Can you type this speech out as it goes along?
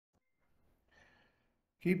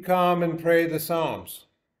Keep calm and pray the Psalms.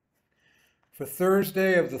 For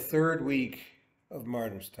Thursday of the third week of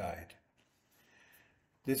Martyrs tide.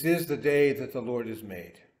 This is the day that the Lord has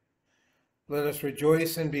made. Let us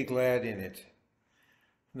rejoice and be glad in it.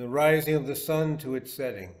 From the rising of the sun to its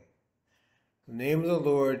setting, the name of the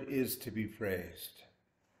Lord is to be praised.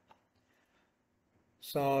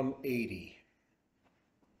 Psalm 80.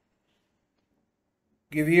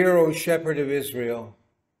 Give ear, O shepherd of Israel,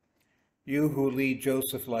 you who lead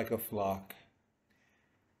Joseph like a flock.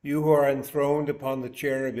 You who are enthroned upon the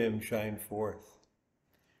cherubim, shine forth.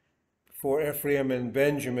 Before Ephraim and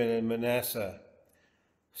Benjamin and Manasseh,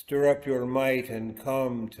 stir up your might and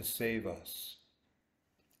come to save us.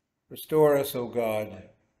 Restore us, O God.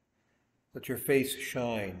 Let your face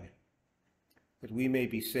shine, that we may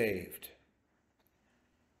be saved.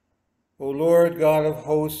 O Lord God of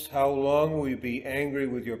hosts, how long will you be angry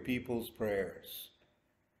with your people's prayers?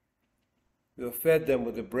 You have fed them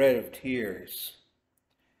with the bread of tears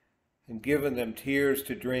and given them tears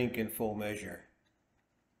to drink in full measure.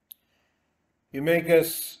 You make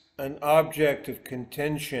us an object of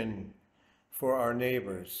contention for our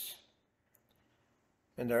neighbors,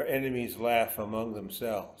 and our enemies laugh among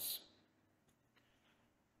themselves.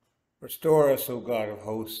 Restore us, O God of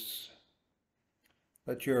hosts.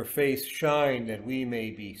 Let your face shine that we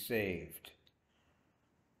may be saved.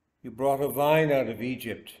 You brought a vine out of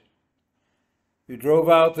Egypt. You drove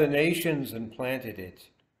out the nations and planted it.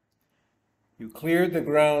 You cleared the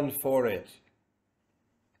ground for it.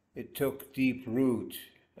 It took deep root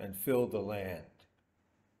and filled the land.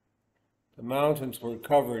 The mountains were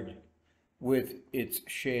covered with its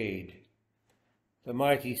shade, the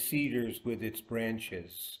mighty cedars with its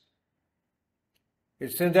branches.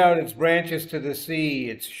 It sent out its branches to the sea,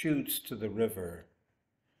 its shoots to the river.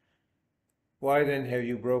 Why then have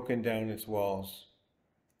you broken down its walls,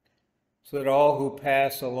 so that all who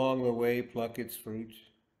pass along the way pluck its fruit?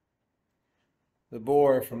 The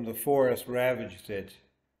boar from the forest ravaged it,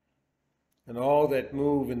 and all that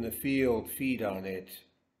move in the field feed on it.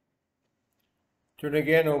 Turn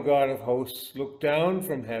again, O God of hosts, look down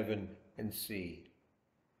from heaven and see.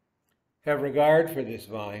 Have regard for this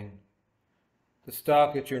vine, the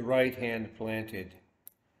stock at your right hand planted,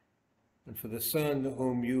 and for the son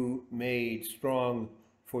whom you made strong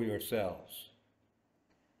for yourselves.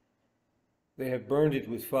 They have burned it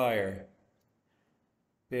with fire.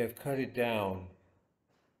 They have cut it down.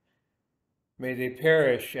 May they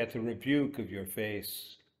perish at the rebuke of your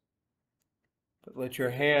face. But let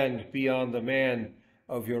your hand be on the man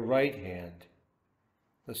of your right hand,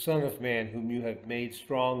 the Son of Man whom you have made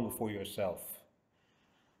strong for yourself.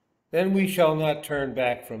 Then we shall not turn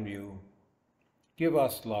back from you. Give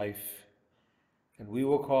us life, and we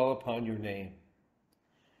will call upon your name.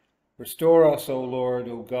 Restore us, O Lord,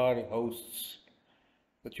 O God of hosts.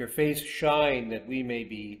 Let your face shine that we may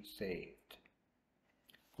be saved.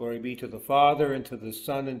 Glory be to the Father, and to the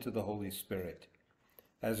Son, and to the Holy Spirit,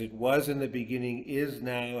 as it was in the beginning, is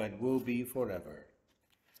now, and will be forever.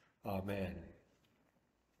 Amen.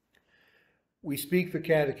 We speak the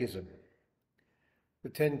Catechism, the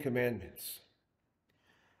 10 Commandments.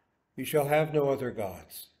 You shall have no other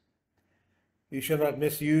gods. You shall not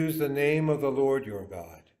misuse the name of the Lord your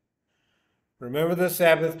God. Remember the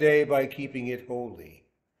Sabbath day by keeping it holy.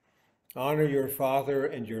 Honor your father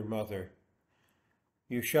and your mother.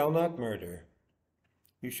 You shall not murder.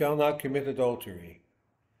 You shall not commit adultery.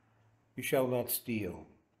 You shall not steal.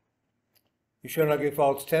 You shall not give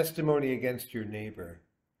false testimony against your neighbor.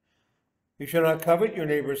 You shall not covet your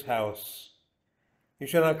neighbor's house. You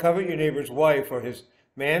shall not covet your neighbor's wife, or his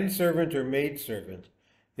manservant or maidservant,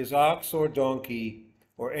 his ox or donkey,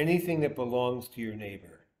 or anything that belongs to your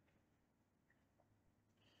neighbor.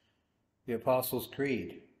 The Apostles'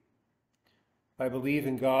 Creed. I believe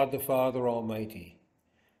in God the Father Almighty,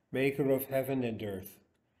 maker of heaven and earth,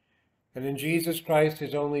 and in Jesus Christ,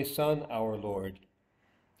 his only Son, our Lord,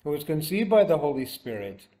 who was conceived by the Holy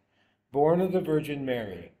Spirit, born of the Virgin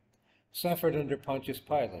Mary, suffered under Pontius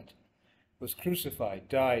Pilate, was crucified,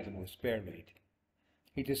 died, and was buried.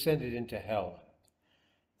 He descended into hell.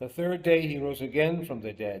 The third day he rose again from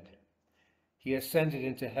the dead. He ascended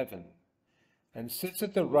into heaven, and sits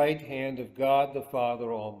at the right hand of God the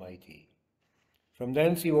Father Almighty. From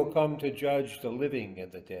thence he will come to judge the living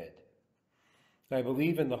and the dead. I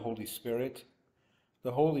believe in the Holy Spirit,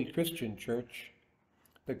 the holy Christian Church,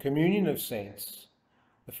 the communion of saints,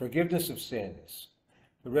 the forgiveness of sins,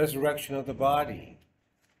 the resurrection of the body,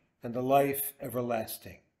 and the life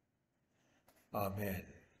everlasting. Amen.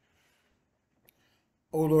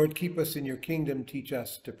 O Lord, keep us in your kingdom, teach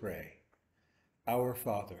us to pray. Our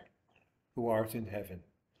Father, who art in heaven,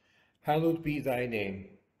 hallowed be thy name.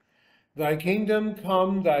 Thy kingdom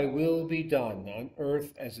come, thy will be done, on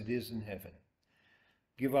earth as it is in heaven.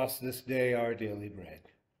 Give us this day our daily bread.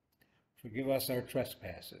 Forgive us our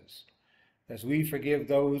trespasses, as we forgive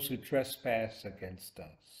those who trespass against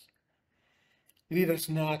us. Lead us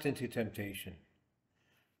not into temptation,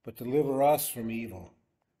 but deliver us from evil.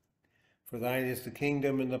 For thine is the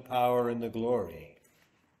kingdom and the power and the glory,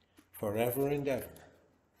 forever and ever.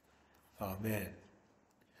 Amen.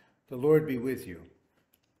 The Lord be with you.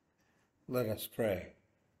 Let us pray.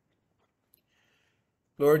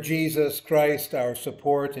 Lord Jesus Christ, our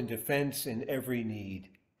support and defense in every need,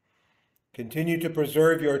 continue to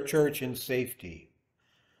preserve your church in safety.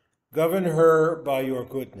 Govern her by your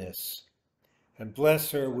goodness, and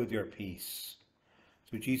bless her with your peace.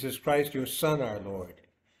 Through Jesus Christ, your Son, our Lord,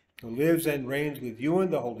 who lives and reigns with you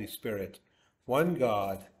in the Holy Spirit, one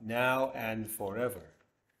God, now and forever.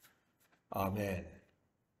 Amen.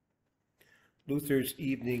 Luther's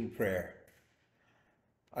Evening Prayer.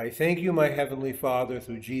 I thank you, my heavenly Father,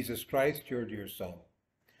 through Jesus Christ, your dear Son,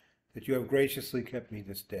 that you have graciously kept me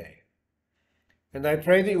this day. And I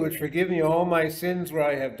pray that you would forgive me all my sins where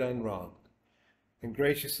I have done wrong, and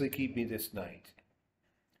graciously keep me this night.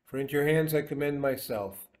 For into your hands I commend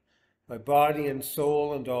myself, my body and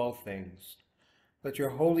soul and all things. Let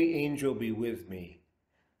your holy angel be with me,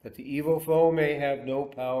 that the evil foe may have no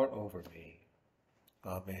power over me.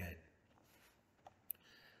 Amen.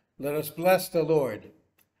 Let us bless the Lord.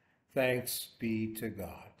 Thanks be to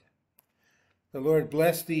God. The Lord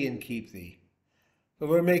bless thee and keep thee. The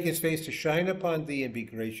Lord make his face to shine upon thee and be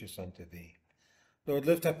gracious unto thee. The Lord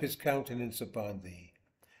lift up his countenance upon thee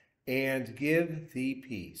and give thee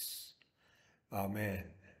peace. Amen.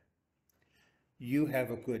 You have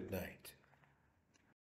a good night.